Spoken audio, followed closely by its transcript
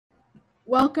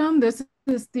Welcome. This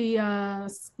is the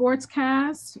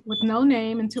Sportscast with no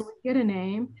name until we get a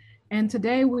name. And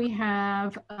today we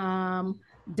have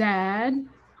Dad,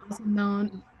 also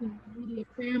known in the media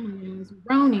family as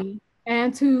Roni,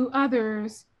 and two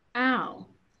others, Al.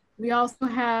 We also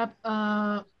have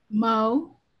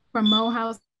Mo from Mo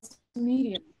House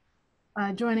Media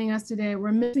joining us today.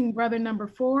 We're missing brother number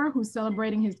four, who's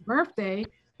celebrating his birthday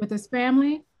with his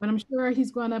family, but I'm sure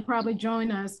he's going to probably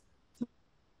join us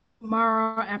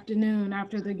tomorrow afternoon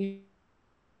after the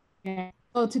game.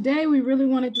 So today we really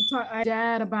wanted to talk,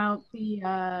 Dad, about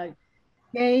the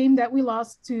game that we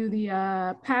lost to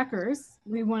the Packers.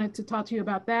 We wanted to talk to you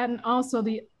about that, and also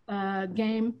the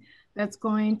game that's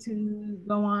going to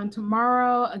go on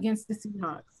tomorrow against the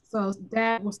Seahawks. So,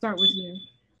 Dad, we'll start with you.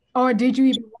 Or did you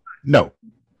even? No,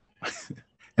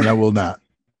 and I will not.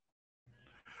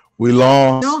 We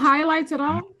lost. No highlights at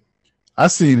all? I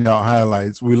seen our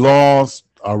highlights. We lost.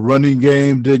 Our running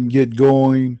game didn't get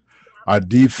going. Our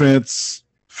defense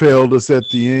failed us at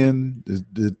the end.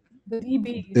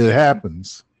 It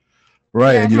happens,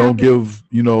 right? Yeah, and you don't give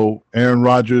Aaron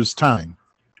Rodgers time,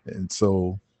 and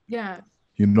so yeah,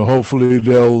 hopefully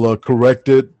they'll correct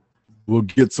it. We'll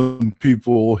get some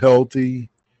people healthy,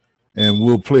 and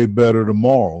we'll play better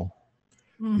tomorrow.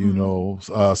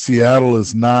 Seattle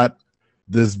is not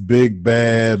this big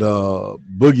bad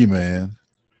boogeyman.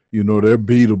 They're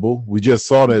beatable. We just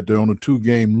saw that they're on a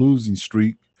 2-game losing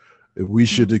streak. If we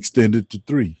should extend it to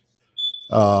 3.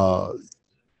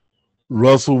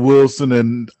 Russell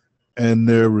Wilson and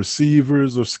their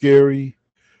receivers are scary,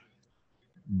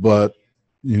 but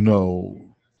oh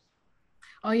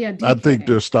yeah, I think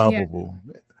they're stoppable.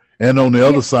 Yeah. And on the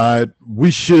other side,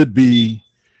 we should be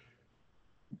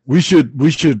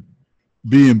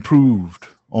improved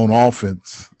on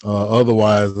offense.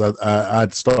 Otherwise,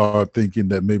 I'd start thinking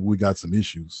that maybe we got some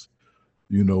issues.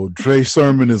 Trey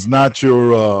Sermon is not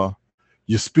your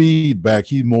speed back.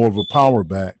 He's more of a power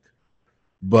back.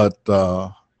 But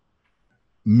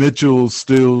Mitchell's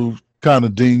still kind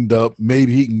of dinged up.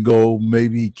 Maybe he can go.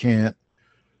 Maybe he can't.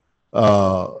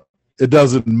 It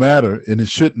doesn't matter, and it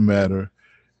shouldn't matter.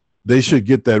 They should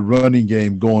get that running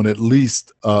game going at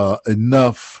least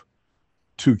enough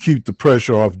to keep the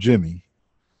pressure off Jimmy.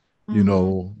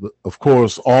 Of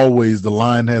course, always the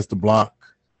line has to block.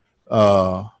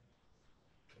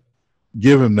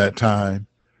 Give him that time.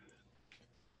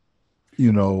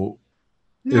 Now,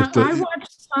 I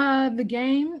watched the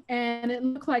game, and it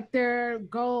looked like their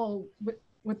goal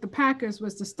with the Packers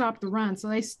was to stop the run. So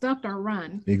they stopped our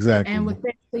run. Exactly. And with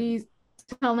basically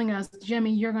telling us,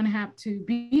 Jimmy, you're going to have to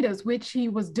beat us, which he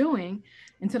was doing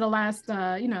until the last,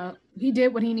 he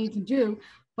did what he needed to do.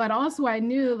 But also I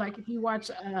knew, like, if you watch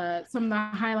some of the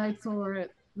highlights or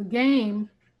the game,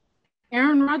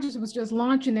 Aaron Rodgers was just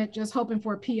launching it, just hoping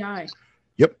for a PI.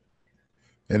 Yep.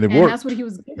 And it worked. That's what he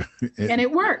was doing. And it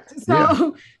worked.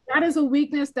 So that is a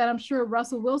weakness that I'm sure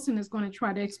Russell Wilson is going to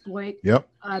try to exploit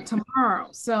tomorrow.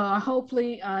 So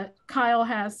hopefully Kyle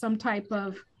has some type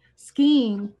of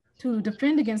scheme to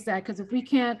defend against that, because if we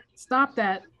can't stop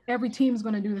that, every team is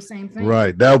going to do the same thing.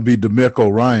 Right. That would be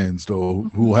DeMeco Ryans, though,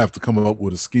 who will have to come up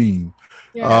with a scheme.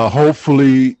 Yeah.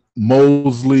 Hopefully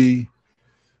Mosley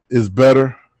is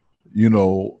better.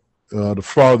 The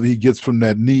farther he gets from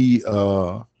that knee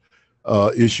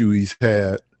issue he's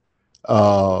had.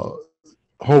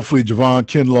 Hopefully Javon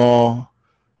Kinlaw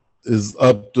is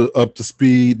up to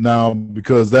speed now,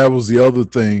 because that was the other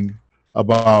thing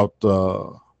about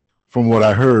from what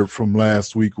I heard from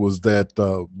last week was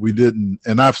that we didn't,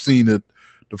 and I've seen it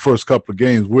the first couple of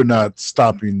games, we're not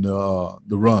stopping the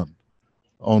run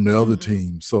on the other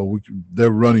team. So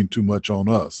they're running too much on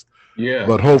us. Yeah.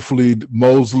 But hopefully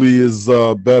Mosley is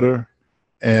better,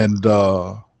 and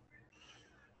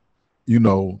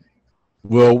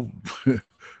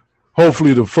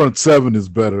hopefully the front seven is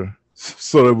better,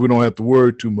 so that we don't have to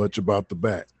worry too much about the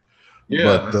back.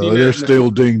 Yeah, but they're still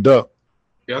dinged up.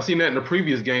 Yeah, I've seen that in the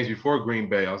previous games before Green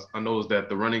Bay. I noticed that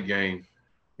the running game,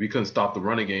 we couldn't stop the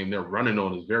running game. They're running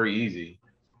on us very easy.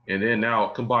 And then now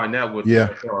combine that with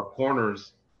our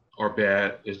corners are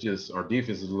bad. It's just our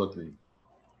defense is looking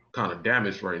kind of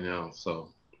damaged right now. So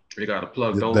they got to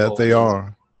plug those that they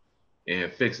are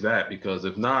and fix that, because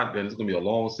if not, then it's going to be a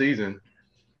long season,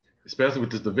 especially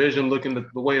with this division looking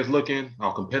the way it's looking,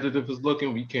 how competitive it's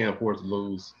looking. We can't afford to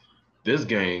lose this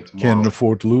game tomorrow. Can't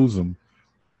afford to lose them.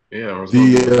 Yeah.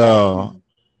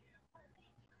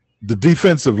 The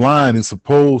defensive line is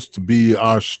supposed to be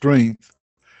our strength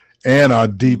and our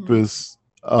deepest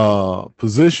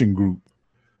position group.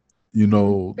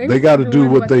 They got to do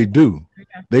what they do.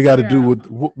 They got to do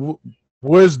what.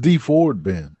 Where's D Ford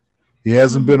been? He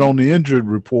hasn't been on the injured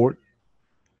report.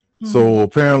 So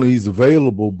apparently he's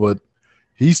available, but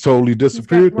he's totally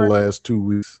disappeared the last 2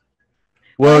 weeks.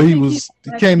 Well, he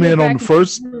came in on the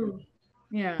first.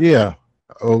 Yeah,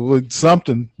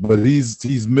 something, but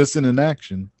he's missing in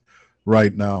action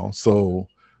right now. So,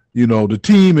 the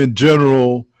team in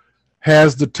general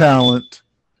has the talent.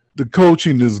 The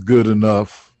coaching is good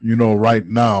enough, right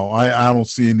now. I don't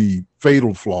see any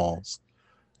fatal flaws.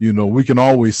 We can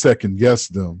always second guess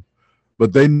them,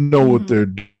 but they know what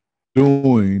they're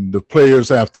doing. The players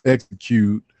have to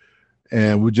execute,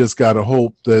 and we just got to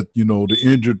hope that, the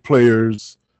injured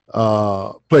players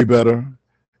play better,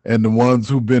 and the ones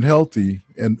who've been healthy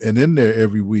and in there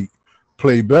every week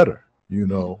play better,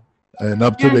 and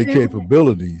up to their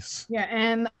capabilities. Yeah,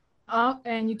 and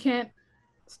you can't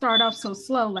start off so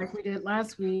slow like we did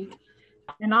last week.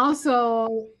 And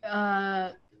also,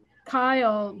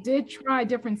 Kyle did try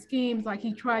different schemes. Like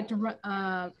he tried to run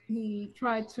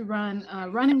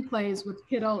running plays with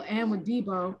Kittle and with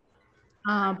Debo,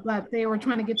 but they were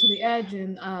trying to get to the edge,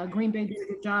 and Green Bay did a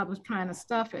good job of trying to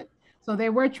stuff it. So they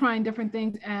were trying different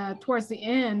things. Towards the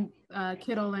end,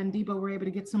 Kittle and Debo were able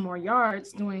to get some more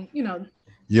yards doing,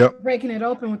 breaking it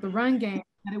open with the run game.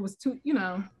 And it was too,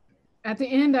 at the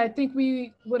end, I think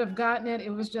we would have gotten it.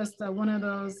 It was just one of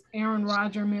those Aaron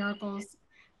Rodgers miracles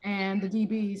and the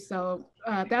DB. So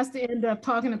that's the end of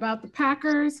talking about the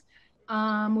Packers.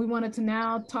 We wanted to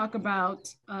now talk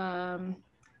about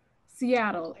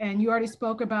Seattle, and you already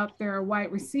spoke about their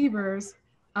wide receivers.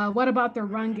 What about their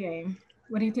run game?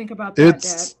 What do you think about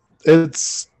that, Dad?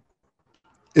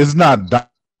 It's not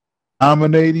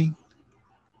dominating,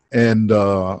 and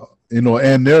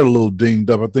and they're a little dinged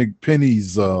up. I think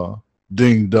Penny's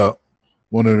dinged up,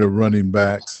 one of their running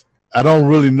backs. I don't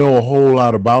really know a whole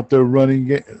lot about their running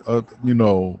game,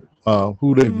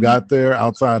 who they've got there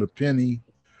outside of Penny,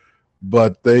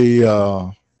 but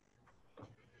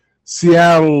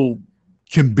Seattle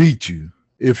can beat you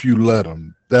if you let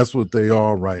them. That's what they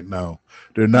are right now.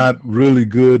 They're not really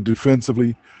good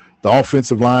defensively. The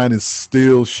offensive line is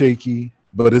still shaky,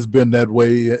 but it's been that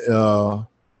way,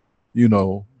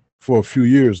 for a few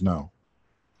years now.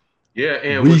 Yeah,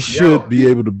 and we should be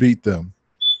able to beat them.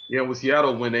 Yeah, with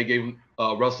Seattle, when they gave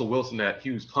Russell Wilson that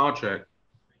huge contract,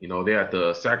 they had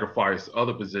to sacrifice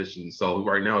other positions. So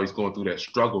right now he's going through that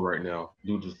struggle right now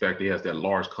due to the fact that he has that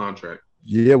large contract.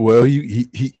 Yeah, well,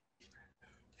 he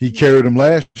carried him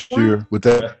last year with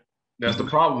that. That's the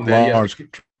problem. Large.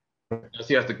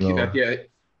 He has to keep that. Yeah,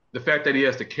 the fact that he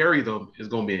has to carry them is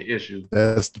going to be an issue.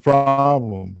 That's the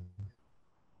problem.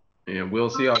 And we'll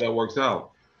see how that works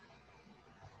out.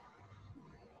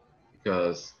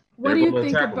 Because what do you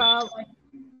think about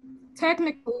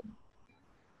technically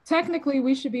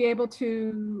we should be able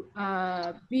to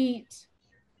beat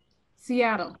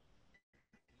Seattle,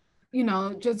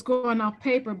 just going off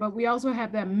paper, but we also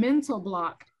have that mental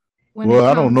block.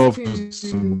 I don't know if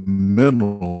it's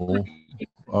mental.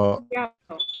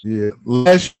 Yeah,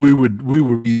 last year we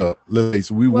were beat up.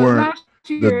 We weren't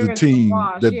the team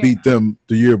that beat them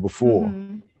the year before.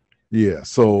 Yeah,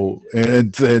 so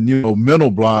and mental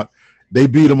block. They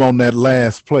beat them on that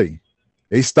last play.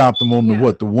 They stopped them on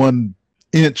the 1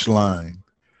 inch line.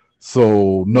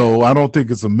 So no, I don't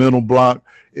think it's a mental block.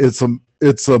 It's a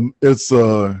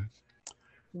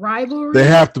rivalry. They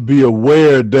have to be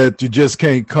aware that you just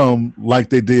can't come like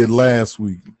they did last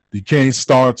week. You can't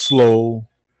start slow,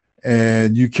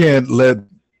 and you can't let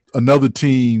another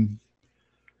team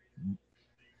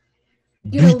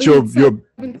beat your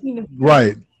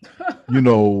right.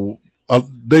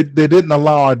 They didn't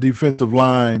allow our defensive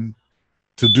line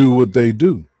to do what they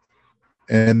do.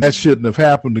 And that shouldn't have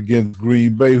happened against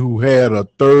Green Bay, who had a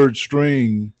third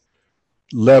string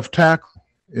left tackle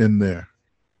in there.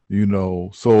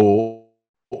 So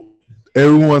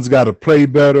everyone's got to play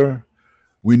better.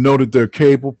 We know that they're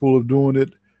capable of doing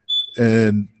it.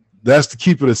 And that's to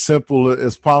keep it as simple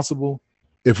as possible.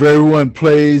 If everyone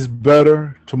plays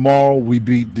better tomorrow, we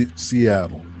beat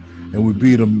Seattle. And we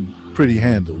beat them pretty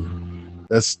handily.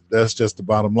 That's just the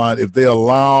bottom line. If they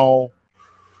allow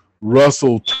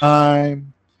Russell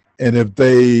time, and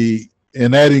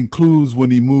that includes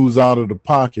when he moves out of the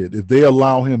pocket, if they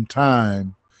allow him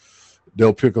time,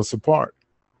 they'll pick us apart.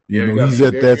 He's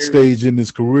at that stage in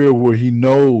his career where he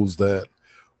knows that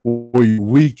where you're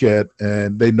weak at,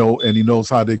 and he knows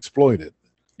how to exploit it.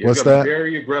 Yeah, What's that?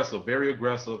 Very aggressive, very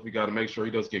aggressive. We got to make sure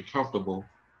he doesn't get comfortable,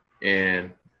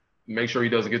 and make sure he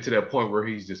doesn't get to that point where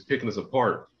he's just picking us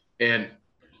apart and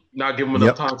not give him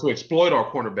enough time to exploit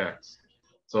our cornerbacks.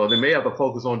 So they may have to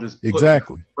focus on just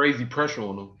putting crazy pressure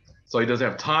on him, so he doesn't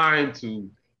have time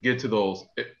to get to those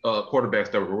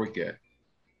quarterbacks that we're weak at.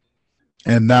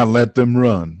 And not let them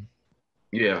run.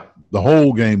 Yeah. The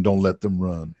whole game don't let them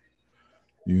run.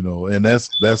 And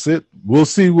that's it. We'll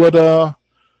see what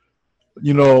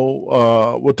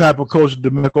what type of coach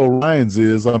DeMeco Ryans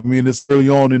is. I mean, it's early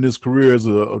on in his career as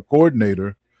a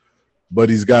coordinator, but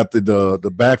he's got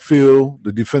the backfield,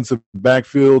 the defensive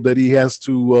backfield that he has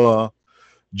to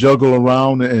juggle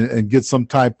around and get some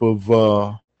type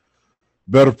of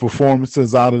better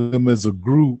performances out of them as a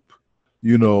group.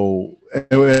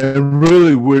 And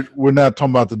really we're not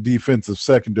talking about the defensive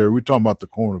secondary. We're talking about the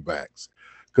cornerbacks,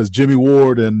 because Jimmy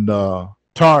Ward and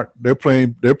Tart, they're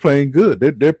playing good.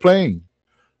 They're playing,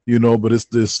 but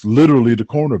it's literally the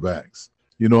cornerbacks,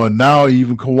 and now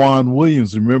even Kawan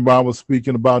Williams. Remember, I was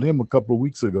speaking about him a couple of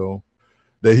weeks ago,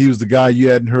 that he was the guy you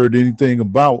hadn't heard anything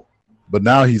about, but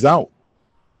now he's out,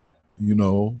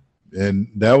 and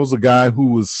that was a guy who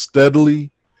was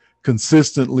steadily,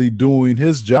 consistently doing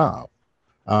his job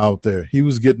out there. He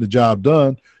was getting the job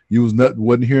done. You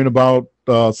wasn't hearing about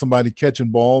somebody catching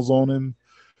balls on him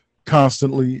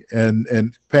constantly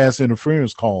and pass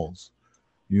interference calls,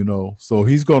 so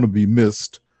he's going to be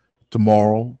missed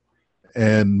tomorrow.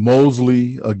 And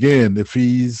Mosley, again, if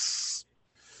he's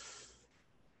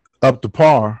up to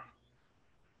par,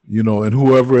 and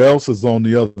whoever else is on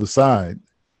the other side,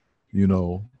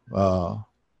 I'll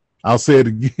say it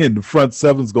again, the front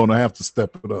seven's going to have to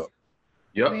step it up.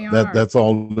 Yep. That's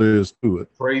all there is to it.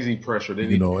 Crazy pressure. They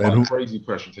need crazy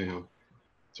pressure to him,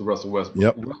 to Russell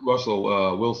Westbrook. Yep.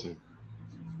 Russell Wilson.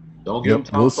 Don't give him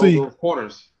time we'll to throw see. those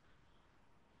corners.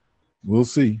 We'll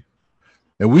see.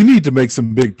 And we need to make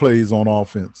some big plays on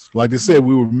offense. Like I said,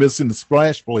 we were missing the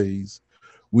splash plays.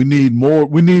 We need more.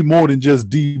 We need more than just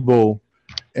Debo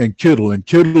and Kittle. And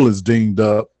Kittle is dinged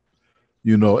up,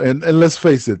 And let's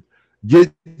face it,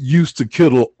 get used to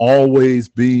Kittle always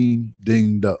being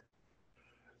dinged up.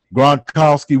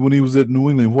 Gronkowski, when he was at New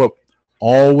England,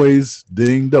 always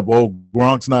dinged up. Oh,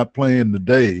 Gronk's not playing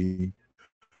today.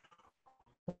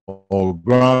 Oh,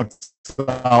 Gronk's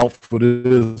out for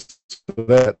this, for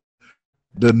that.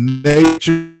 The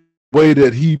nature, way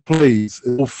that he plays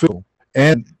is fulfilled.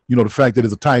 And, the fact that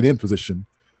it's a tight end position,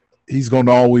 he's going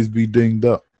to always be dinged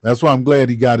up. That's why I'm glad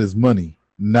he got his money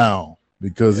now,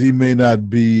 because he may not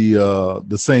be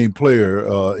the same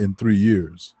player in 3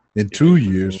 years, in 2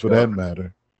 years for that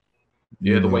matter.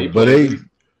 Yeah, the way he plays.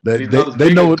 But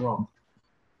they know it. So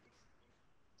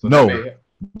no,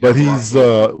 but he's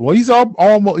he's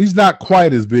almost, he's not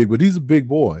quite as big, but he's a big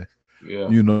boy. Yeah.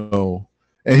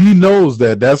 And he knows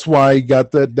that. That's why he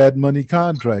got that money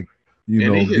contract.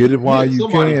 Get it while you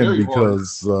can,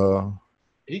 because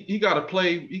he got to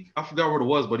play. I forgot what it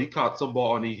was, but he caught some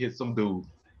ball and he hit some dude.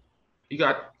 He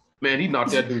knocked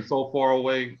that dude so far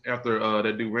away after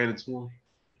that dude ran into him.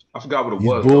 I forgot what it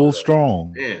was. He's bull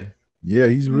strong. Yeah,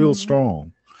 he's real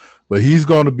strong. But he's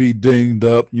going to be dinged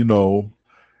up,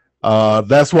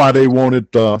 That's why they wanted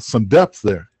some depth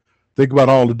there. Think about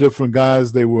all the different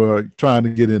guys they were trying to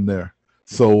get in there.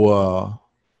 So,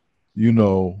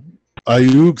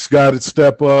 Ayuk's got to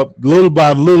step up. Little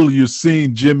by little, you're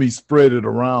seeing Jimmy spread it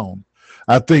around.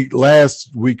 I think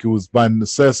last week it was by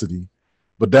necessity,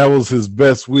 but that was his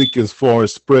best week as far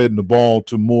as spreading the ball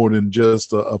to more than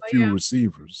just a few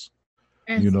receivers.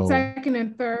 And second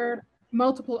and third,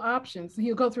 multiple options.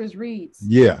 He'll go through his reads.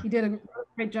 Yeah. He did a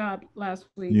great job last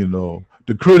week.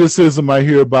 The criticism I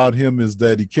hear about him is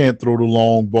that he can't throw the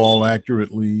long ball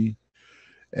accurately,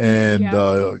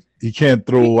 and he can't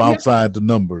throw outside the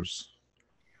numbers.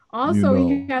 Also,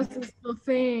 he has this little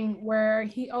thing where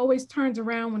he always turns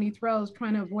around when he throws,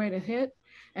 trying to avoid a hit.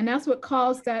 And that's what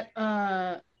caused that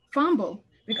fumble.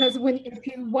 Because if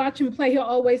you watch him play, he'll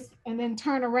always and then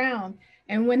turn around.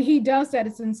 And when he does that,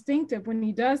 it's instinctive. When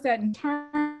he does that and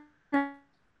turn,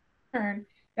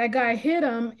 that guy hit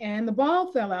him and the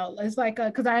ball fell out. It's like,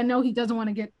 because I know he doesn't want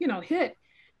to get, hit.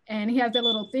 And he has that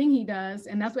little thing he does.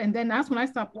 And then that's when I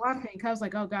stopped watching, because I was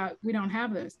like, oh God, we don't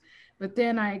have this. But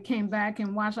then I came back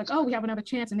and watched, like, oh, we have another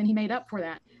chance. And then he made up for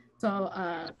that. So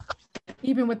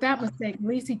even with that mistake, at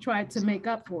least he tried to make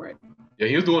up for it. Yeah,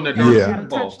 he was doing that during the Super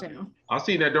Bowl. Touchdown. I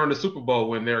seen that during the Super Bowl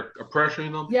when they're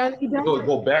pressuring him. Yeah, he does.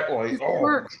 Go back like, I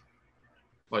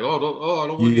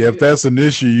don't want if that's an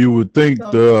issue, you would think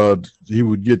he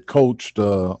would get coached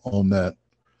on that,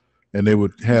 and they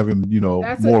would have him,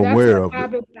 more aware of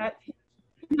it.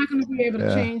 He's not going to be able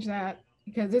to change that,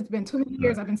 because it's been too many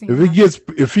years I've been seeing.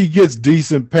 If he gets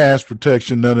decent pass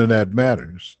protection, none of that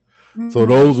matters. Mm-hmm. So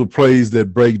those are plays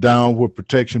that break down where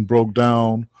protection broke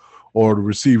down, or the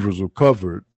receivers were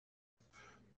covered.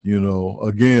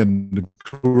 Again, the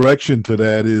correction to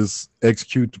that is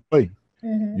execute the play.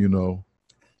 Mm-hmm.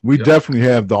 We definitely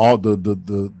have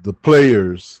the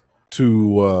players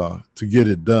to get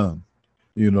it done.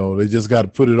 You know, they just got to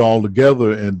put it all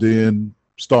together and then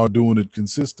start doing it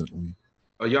consistently.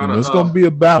 Yana, it's going to be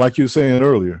a battle, like you were saying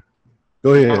earlier.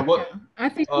 Go ahead. What, I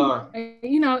think,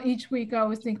 each week I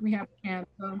always think we have a chance.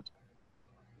 So.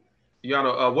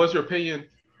 Yana, what's your opinion?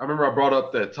 I remember I brought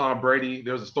up that Tom Brady,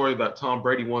 there's a story that Tom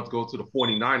Brady wanted to go to the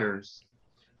 49ers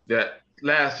that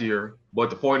last year, but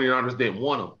the 49ers didn't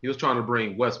want him. He was trying to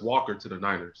bring Wes Walker to the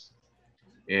Niners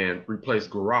and replace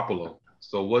Garoppolo.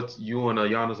 So what's you and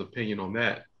Yana's opinion on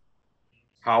that?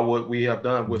 How would we have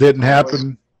done with Didn't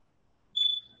happen.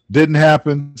 Didn't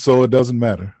happen, so it doesn't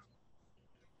matter.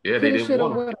 Yeah, they didn't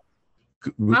want him.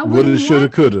 Woulda, shoulda,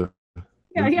 coulda.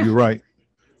 Yeah. You're right.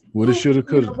 Woulda, shoulda,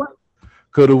 coulda.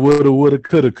 Coulda, woulda,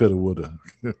 coulda, woulda.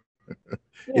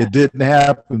 It didn't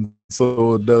happen,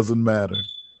 so it doesn't matter.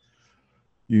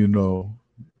 You know,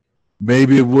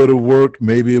 maybe it would have worked,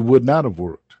 maybe it would not have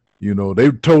worked. You know,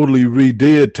 they totally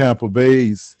redid Tampa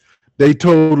Bay's. They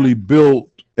totally built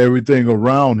everything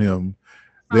around him.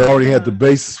 They already had the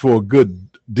basis for a good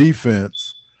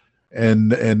defense,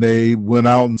 and they went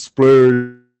out and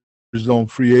splurged on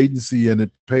free agency, and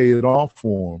it paid off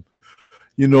for them.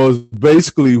 You know, it's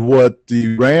basically what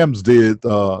the Rams did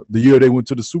the year they went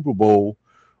to the Super Bowl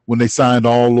when they signed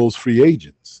all those free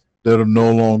agents that are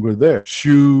no longer there.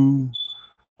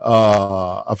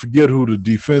 I forget who the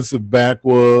defensive back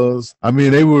was. I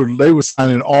mean, they were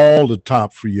signing all the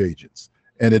top free agents,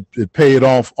 and it paid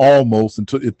off almost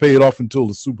until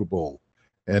the Super Bowl,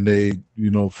 and they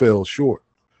fell short.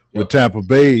 With Tampa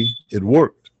Bay, it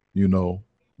worked,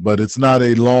 but it's not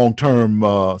a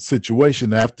long-term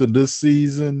situation. After this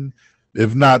season,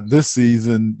 if not this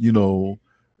season,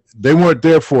 they weren't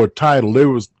there for a title. They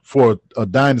was for a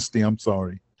dynasty. I'm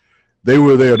sorry. They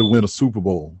were there to win a Super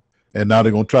Bowl, and now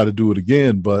they're going to try to do it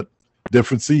again, but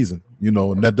different season,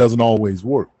 and that doesn't always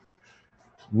work.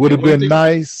 Would have been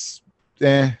nice.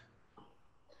 What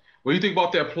do you think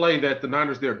about that play that the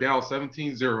Niners, they're down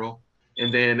 17-0,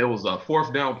 and then it was a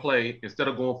fourth down play. Instead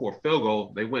of going for a field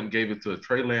goal, they went and gave it to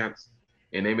Trey Lance,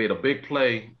 and they made a big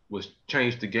play, which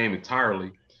changed the game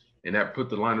entirely, and that put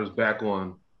the Niners back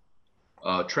on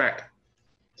track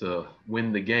to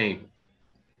win the game.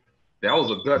 That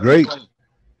was a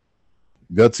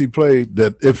gutsy play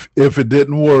that if it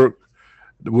didn't work,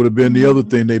 it would have been the other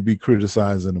thing they'd be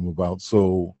criticizing him about.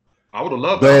 So I would have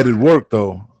loved that. It worked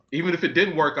though. Even if it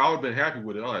didn't work, I would have been happy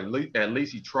with it. At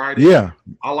least he tried it. Yeah.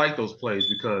 I like those plays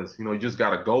because you just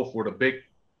gotta go for the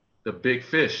big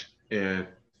fish. And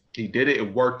he did it,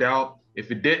 it worked out. If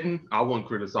it didn't, I wouldn't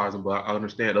criticize him, but I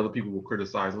understand other people will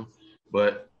criticize him.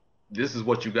 But this is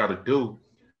what you gotta do.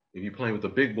 If you're playing with the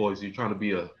big boys, you're trying to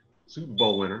be a Super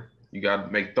Bowl winner, you got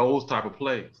to make those type of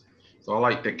plays. So I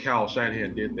like that Kyle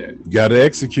Shanahan did that. You got to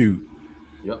execute.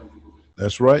 Yep.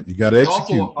 That's right. You got to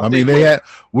execute. Also, I mean,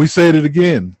 we said it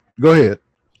again. Go ahead.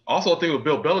 Also, I think with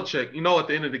Bill Belichick, at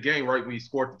the end of the game, right, when he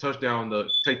scored the touchdown to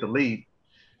take the lead,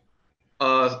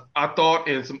 I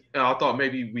thought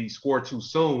maybe we scored too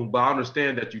soon, but I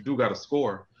understand that you do got to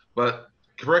score. But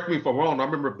correct me if I'm wrong. I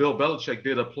remember Bill Belichick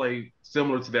did a play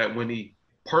similar to that when he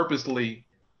purposely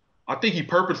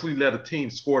let a team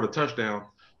score the touchdown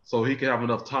so he could have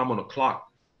enough time on the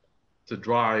clock to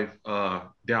drive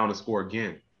down and score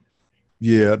again.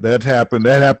 Yeah, that happened.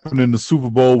 That happened in the Super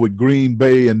Bowl with Green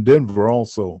Bay and Denver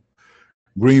also.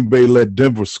 Green Bay let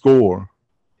Denver score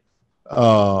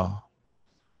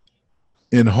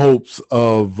in hopes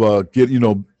of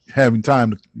having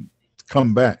time to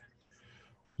come back.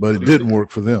 But it didn't work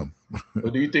for them.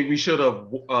 But do you think we should have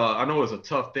I know it's a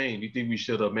tough thing. Do you think we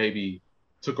should have maybe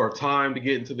took our time to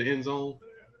get into the end zone?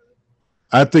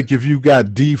 I think if you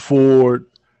got Dee Ford,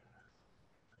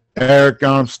 Eric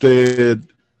Armstead,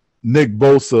 Nick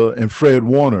Bosa, and Fred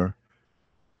Warner,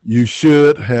 you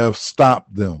should have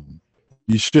stopped them.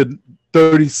 You should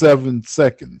 37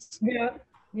 seconds.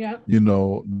 Yeah.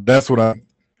 That's what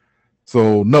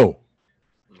so no.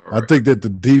 Right. I think that the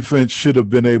defense should have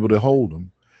been able to hold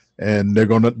them. And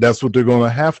that's what they're gonna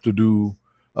have to do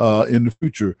in the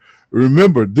future.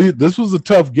 Remember, this was a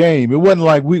tough game. It wasn't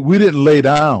like we didn't lay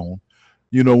down.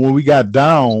 When we got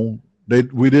down,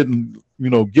 we didn't,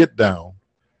 get down,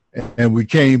 and we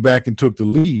came back and took the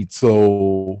lead.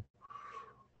 So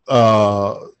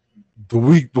the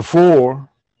week before,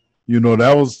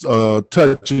 that was a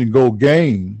touch and go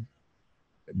game,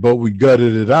 but we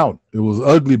gutted it out. It was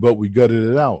ugly, but we gutted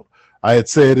it out. I had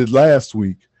said it last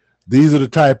week. These are the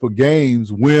type of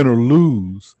games, win or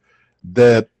lose,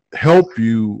 that help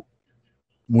you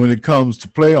when it comes to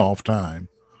playoff time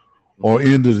or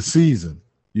end of the season.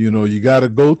 You got to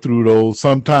go through those.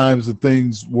 Sometimes the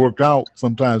things work out,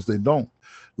 sometimes they don't.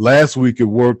 Last week it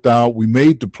worked out. We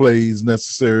made the plays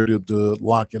necessary to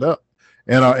lock it up,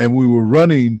 and we were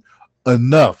running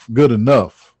good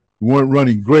enough. We weren't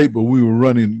running great, but we were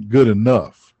running good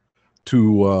enough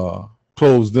to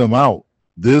close them out.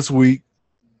 This week,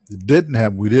 we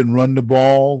didn't run the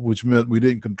ball, which meant we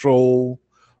didn't control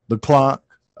the clock.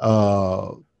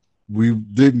 We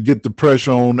didn't get the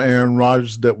pressure on Aaron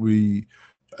Rodgers that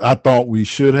I thought we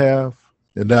should have,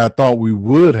 and that I thought we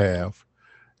would have,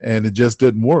 and it just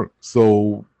didn't work.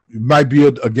 So it might be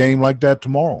a game like that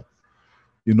tomorrow.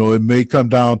 You know, it may come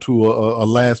down to a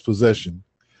last possession,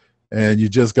 and you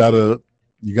gotta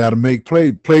make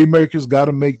playmakers got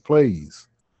to make plays.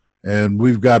 And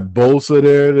we've got Bosa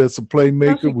there that's a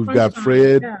playmaker. We've got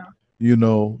Fred. Yeah. You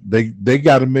know, they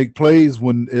got to make plays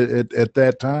when at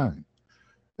that time.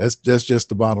 That's just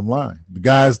the bottom line. The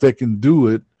guys that can do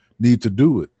it need to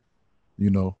do it.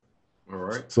 You know. All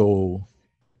right. So.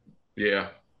 Yeah.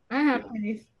 I have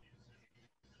faith.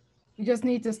 You just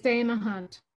need to stay in the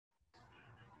hunt.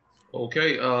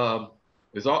 Okay.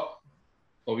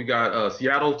 We got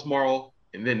Seattle tomorrow,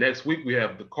 and then next week we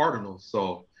have the Cardinals.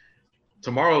 So.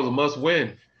 Tomorrow's a must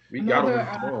win. We got to win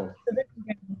tomorrow.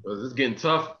 It's getting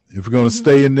tough. If we're going to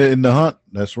stay in the hunt,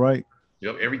 that's right.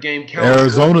 Yep, every game counts.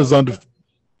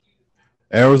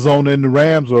 Arizona and the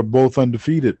Rams are both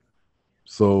undefeated.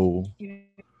 So, you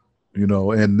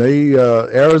know, and they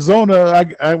Arizona,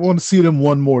 I want to see them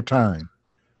one more time.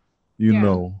 You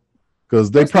know,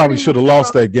 because they probably should have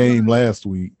lost that game last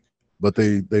week, but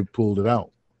they pulled it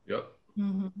out. Yep.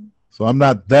 Mm-hmm. So I'm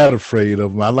not that afraid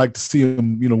of them. I like to see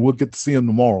them, you know, we'll get to see them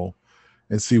tomorrow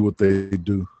and see what they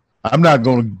do. I'm not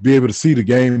going to be able to see the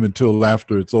game until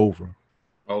after it's over.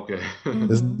 Okay.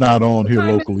 It's not on here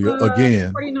locally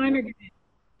again. 49er game?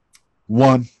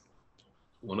 1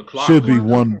 o'clock. Should be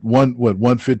 1:15,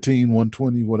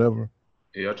 1:20, whatever.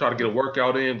 Yeah, I try to get a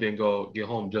workout in, then go get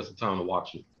home just in time to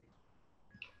watch it.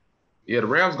 Yeah, the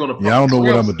Rams going to. Yeah, I don't know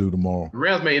what I'm going to do tomorrow. The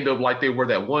Rams may end up like they were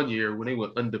that one year when they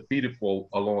went undefeated for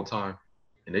a long time,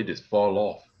 and they just fall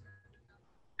off.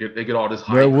 They get all this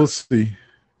hype. Well, we'll see.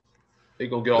 They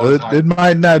going to get all this hype. It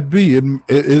might not be.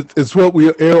 It's what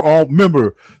we all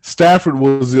remember. Stafford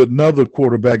was another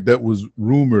quarterback that was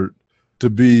rumored to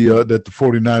be that the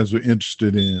 49ers were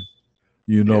interested in,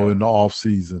 you know, in the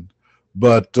offseason.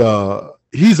 But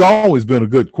he's always been a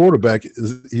good quarterback.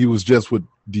 He was just with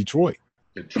Detroit.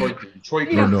 Detroit.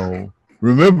 You know,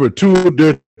 remember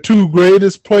their two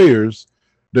greatest players,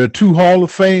 their two Hall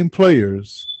of Fame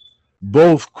players,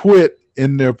 both quit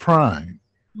in their prime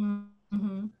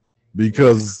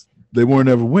because they weren't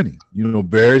ever winning. You know,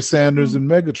 Barry Sanders and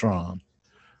Megatron.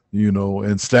 You know,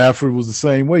 and Stafford was the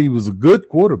same way. He was a good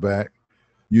quarterback.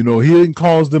 You know, he didn't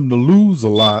cause them to lose a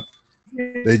lot.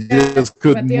 They just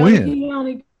couldn't win. He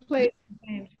only played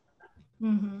games.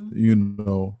 You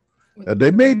know.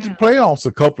 They made the playoffs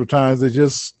a couple of times.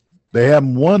 They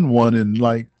haven't won one in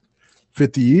like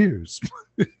 50 years.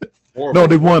 No,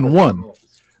 they won one.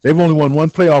 They've only won one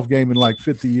playoff game in like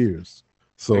 50 years.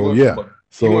 So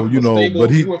So you know, but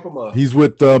he's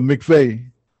with McVay.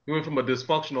 He went from a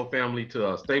dysfunctional family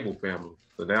to a stable family.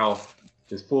 So now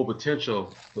his full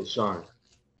potential will shine.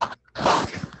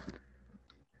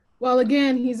 Well,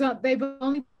 again, they've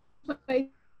only played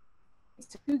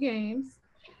 2 games.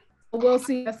 We'll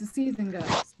see as the season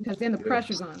goes because then the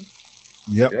pressure's on.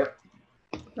 Yep.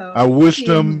 So I wish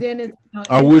them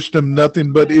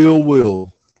nothing but ill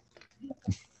will.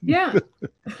 Yeah,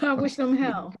 I wish them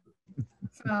hell.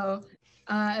 So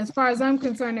as far as I'm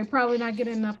concerned, they're probably not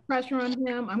getting enough pressure on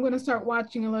him. I'm going to start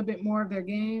watching a little bit more of their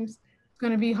games. It's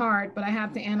going to be hard, but I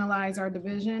have to analyze our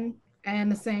division,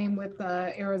 and the same with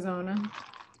Arizona.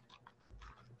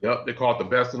 Yep, they call it the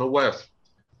best in the West.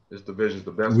 This division's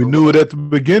the best. We knew it at the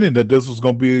beginning that this was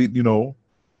going to be, you know,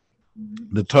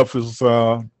 the toughest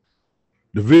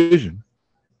division.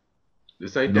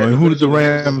 This ain't and who did the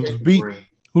Rams beat?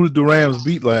 Who did the Rams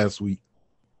beat last week?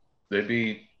 They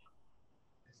beat.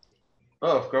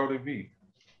 Oh, I forgot who they beat.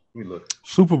 Let me look.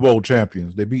 Super Bowl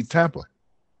champions. They beat Tampa.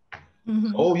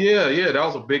 Oh yeah, that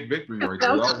was a big victory right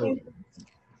there.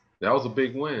 That was a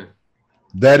big win.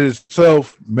 That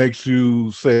itself makes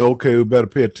you say, okay, we better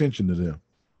pay attention to them.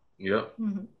 Yep.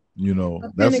 You know,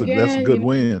 that's a good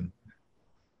win.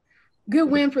 Good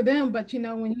win for them, but you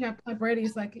know, when you have Brady,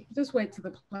 it's like just wait to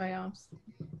the playoffs,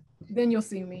 then you'll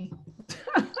see me.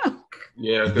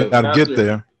 Yeah, gotta get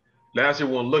there. Last year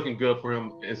wasn't looking good for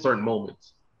him in certain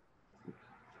moments.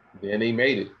 Then he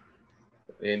made it.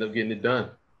 They ended up getting it done.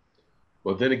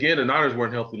 But then again, the Niners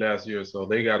weren't healthy last year, so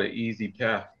they got an easy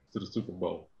path to the Super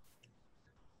Bowl.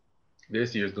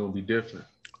 This year is going to be different.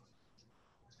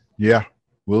 Yeah,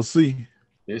 we'll see.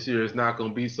 This year it's not going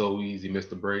to be so easy,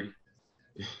 Mr. Brady.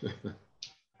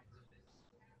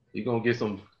 You're going to get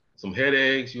some some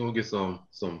headaches. You're gonna get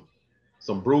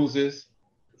some bruises,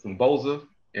 some Boza,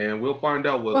 and we'll find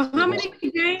out what. Well, how many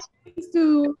games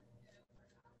do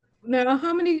now?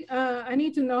 How many? I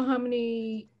need to know how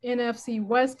many NFC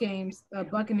West games the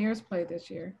Buccaneers play this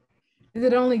year. Is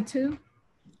it only 2?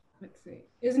 Let's see.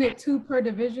 Isn't it 2 per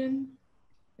division?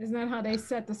 Isn't that how they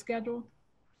set the schedule?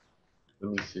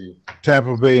 Let me see.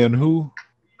 Tampa Bay and who?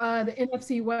 The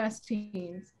NFC West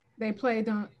teams. They played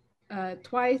on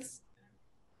twice.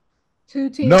 2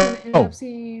 teams in the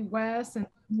NFC West and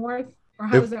North, or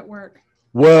how does that work?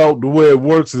 Well, the way it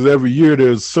works is every year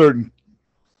there's certain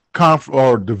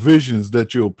or divisions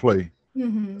that you'll play.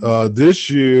 Mm-hmm. This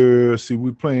year, see, are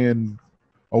we playing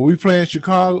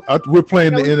Chicago? We're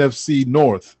playing the NFC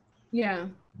North. Yeah.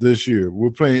 This year.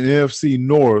 We're playing NFC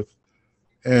North,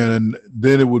 and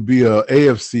then it would be a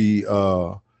AFC,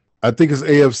 I think it's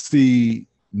AFC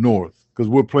North, because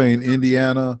we're playing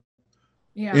Indiana.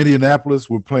 Yeah. Indianapolis,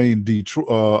 we're playing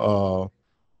Detroit,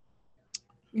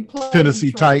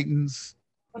 Tennessee Detroit. Titans.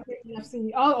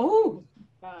 Oh,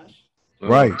 gosh.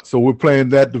 Right. So we're playing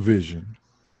that division.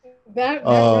 That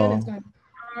run is going to be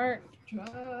hard.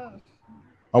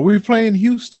 Are we playing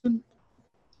Houston?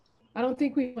 I don't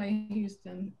think we play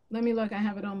Houston. Let me look. I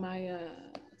have it on my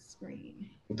screen.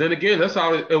 Then again, that's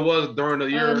how it was during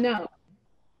the year. No.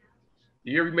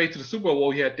 The year we made to the Super Bowl,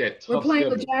 we had that tough. We're playing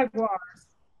the Jaguars.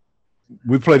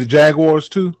 We play the Jaguars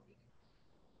too?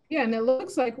 Yeah, and it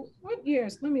looks like what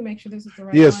years? Let me make sure this is the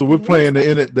right. Yeah, so we're playing the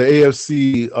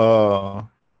AFC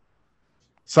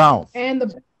South and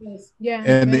the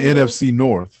NFC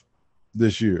North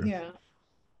this year. Yeah.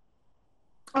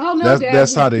 Oh no,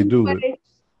 that's how they do it.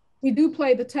 We do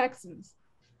play the Texans.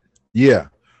 Yeah,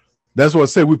 that's what I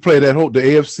said. We play the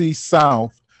AFC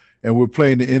South, and we're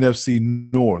playing the NFC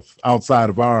North outside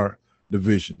of our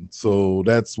division. So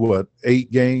that's what,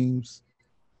 8 games.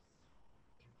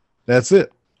 That's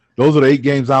it. Those are the 8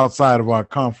 games outside of our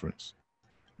conference.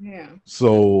 Yeah.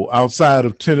 So outside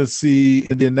of Tennessee,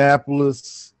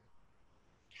 Indianapolis,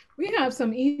 we have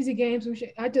some easy games.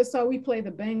 I just saw we play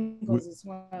the Bengals as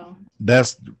well.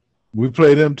 We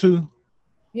play them too?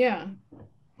 Yeah.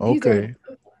 Okay.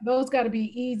 Those got to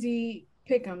be easy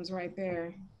pick'ems right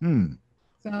there.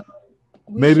 So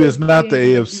maybe it's not the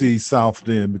AFC South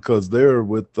then, because they're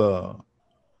with they're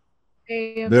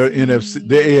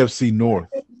AFC North.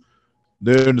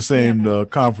 They're in the same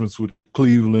conference with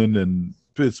Cleveland and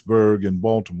Pittsburgh and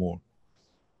Baltimore.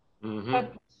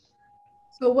 Mm-hmm.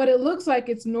 So what it looks like,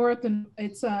 it's north and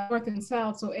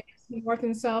south. So AFC North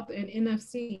and South and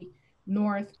NFC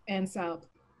North and South.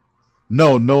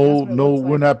 No,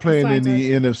 we're not playing any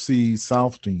NFC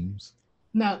South teams.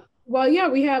 No. Well, yeah,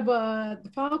 we have the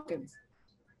Falcons.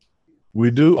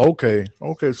 We do? Okay.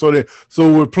 So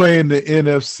we're playing the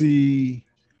NFC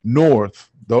North,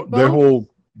 their whole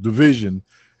division,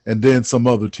 and then some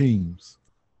other teams.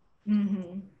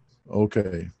 Mm-hmm.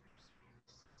 Okay.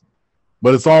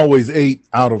 But it's always 8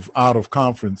 out of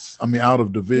conference. I mean, out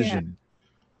of division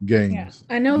games.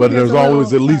 Yeah. I know, but there's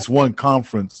always at least one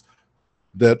conference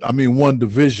one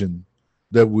division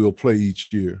that we'll play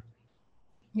each year.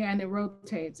 Yeah, and it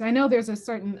rotates. I know there's a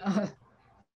certain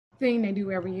thing they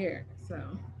do every year. So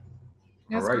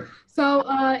that's all right. So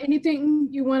anything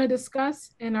you want to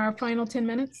discuss in our final 10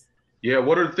 minutes? Yeah,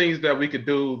 what are the things that we could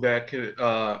do that could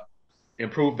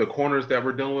improve the corners that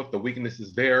we're dealing with, the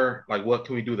weaknesses there? Like, what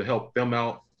can we do to help them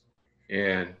out,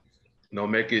 and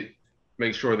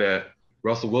make sure that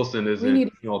Russell Wilson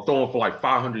isn't throwing for like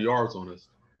 500 yards on us,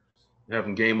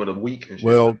 having game of the week and shit.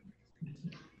 Well,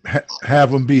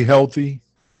 have them be healthy,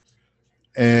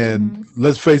 and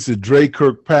let's face it, Dre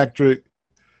Kirkpatrick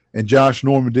and Josh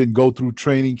Norman didn't go through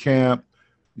training camp.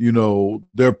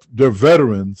 They're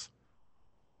veterans,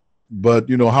 but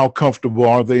how comfortable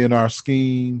are they in our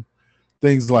scheme?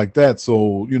 Things like that.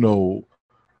 So,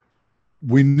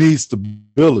 we need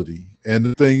stability. And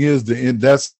the thing is,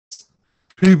 that's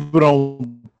people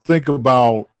don't think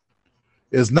about.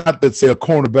 It's not that, say, a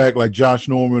cornerback like Josh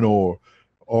Norman or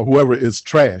whoever is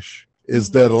trash.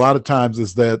 Is that a lot of times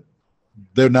is that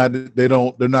they're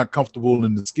not comfortable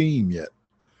in the scheme yet.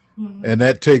 And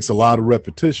that takes a lot of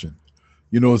repetition.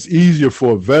 It's easier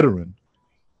for a veteran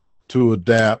to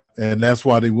adapt, and that's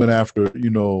why they went after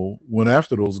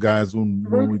those guys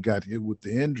when we got hit with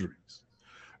the injuries.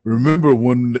 Remember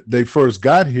when they first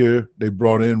got here, they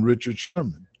brought in Richard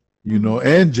Sherman,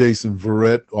 and Jason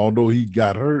Verrett, although he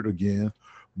got hurt again,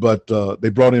 but they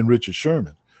brought in Richard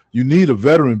Sherman. You need a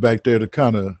veteran back there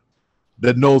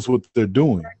that knows what they're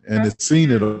doing and has seen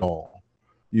it all,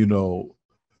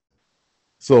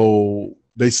 So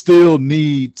they still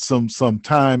need some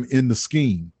time in the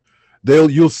scheme.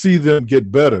 You'll see them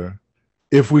get better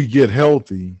if we get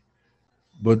healthy.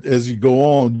 But as you go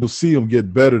on, you'll see them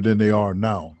get better than they are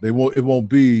now. They won't. It won't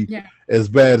be as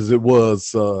bad as it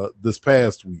was this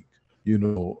past week. You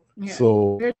know. Yeah.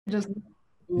 So they're just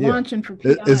launching for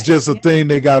PI. It's just a thing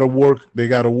they got to work. They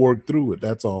got to work through it.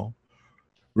 That's all.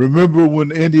 Remember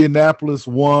when Indianapolis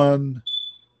won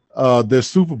their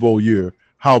Super Bowl year?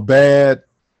 How bad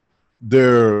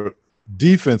their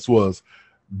defense was.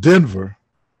 Denver.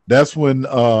 That's when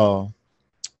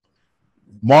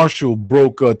Marshall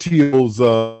broke T.O.'s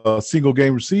single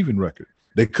game receiving record.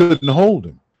 They couldn't hold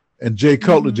him. And Jay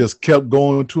Cutler just kept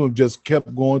going to him, just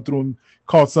kept going through him,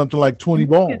 caught something like 20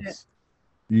 balls.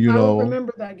 You know. I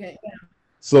remember that game. Yeah.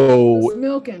 So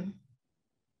milking.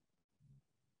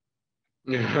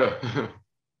 Yeah.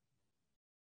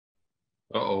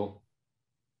 Uh-oh.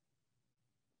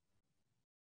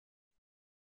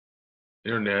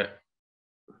 Internet.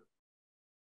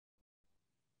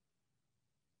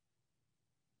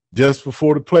 just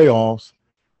before the playoffs,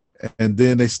 and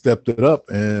then they stepped it up,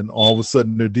 and all of a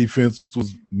sudden their defense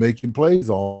was making plays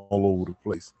all over the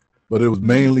place. But it was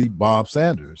mainly Bob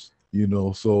Sanders, you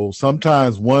know. So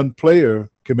sometimes one player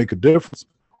can make a difference,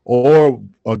 or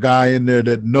a guy in there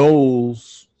that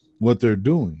knows what they're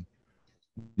doing,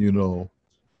 you know.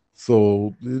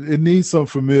 So it needs some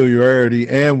familiarity,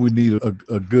 and we need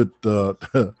a good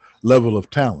level of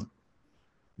talent.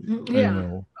 Yeah. You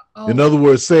know? In other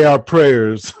words, say our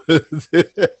prayers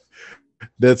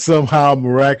that somehow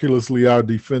miraculously our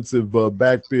defensive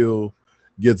backfield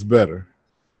gets better.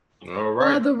 All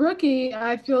right. The rookie,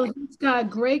 I feel he's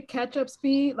got great catch-up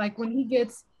speed. Like when he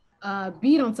gets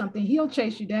beat on something, he'll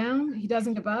chase you down. He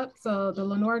doesn't give up. So the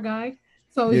Lenore guy.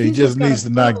 So yeah, he just needs to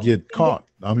not get caught.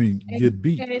 Get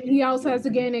beat. And he also has to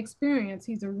gain experience.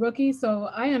 He's a rookie, so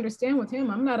I understand with him.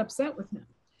 I'm not upset with him.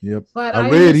 Yep. But I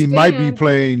read he might be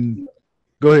playing.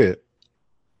 Go ahead.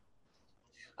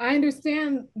 I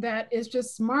understand that it's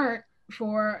just smart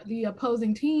for the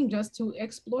opposing team just to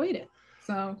exploit it.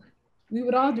 So we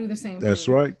would all do the same. That's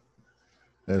right.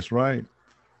 That's right.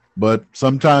 But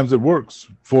sometimes it works.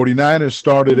 49ers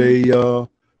started a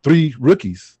 3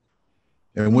 rookies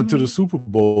and went to the Super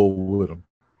Bowl with them.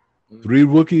 3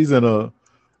 rookies and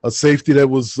a safety that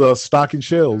was stocking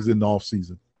shelves in the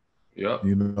offseason. Yeah.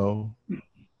 You know.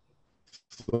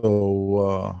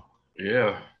 So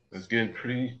yeah, it's getting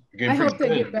pretty. I hope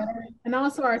they get better. And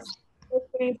also our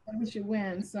games that we should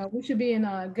win. So we should be in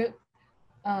a good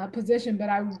position. But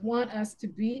I want us to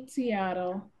beat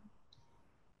Seattle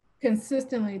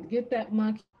consistently, to get that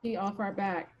monkey off our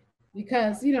back.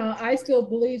 Because, you know, I still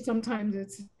believe sometimes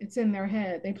it's in their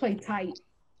head. They play tight.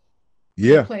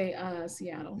 Yeah. They play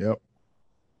Seattle. Yep.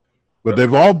 But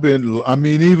they've all been, I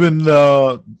mean, even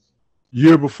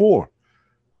year before,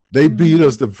 they beat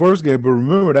us the first game. But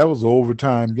remember, that was an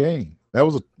overtime game. That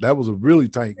was a really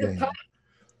tight game.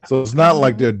 So it's not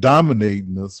like they're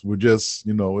dominating us. We're just,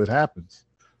 you know, it happens.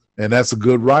 And that's a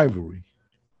good rivalry.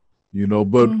 You know,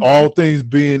 but all things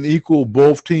being equal,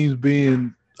 both teams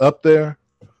being up there,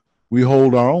 we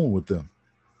hold our own with them.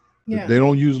 Yeah. They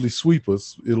don't usually sweep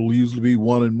us. It'll usually be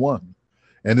 1-1.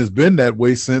 And it's been that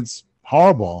way since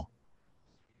Harbaugh.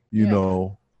 You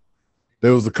know,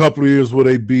 there was a couple of years where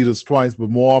they beat us twice, but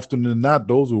more often than not,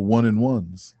 those were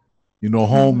 1-1s. You know,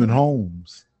 home and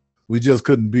homes. We just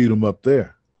couldn't beat them up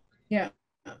there. Yeah.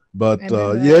 But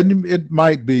it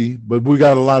might be. But we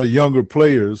got a lot of younger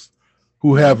players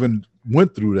who haven't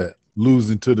went through that,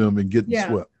 losing to them and getting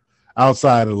swept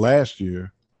outside of last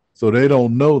year. So they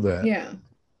don't know that. Yeah.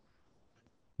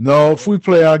 No, if we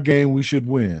play our game, we should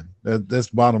win. That's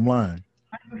bottom line.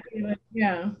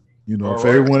 Yeah. You know, if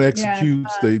everyone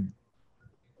executes,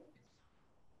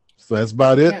 so that's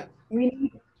about it.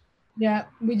 Yeah.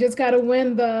 We just got to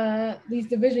win these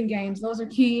division games. Those are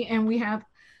key. And we have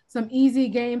some easy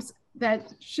games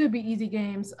that should be easy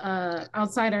games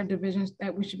outside our divisions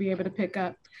that we should be able to pick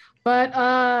up. But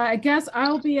I guess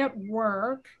I'll be at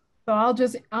work. So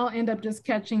I'll end up just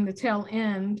catching the tail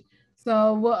end.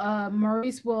 So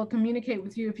Maurice will communicate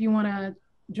with you if you want to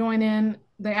join in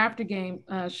the after game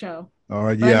show. All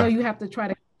right, but I know you have to try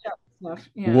to catch up stuff.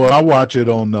 Yeah. Well, I watch it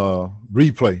on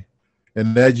replay,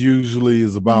 and that usually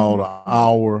is about an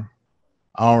hour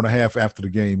and a half after the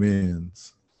game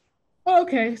ends.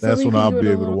 Okay. So that's when I'll be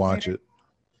able to watch it.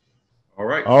 All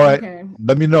right. All right. Okay.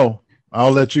 Let me know.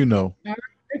 I'll let you know. All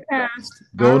right.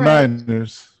 Go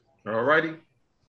Niners. All righty.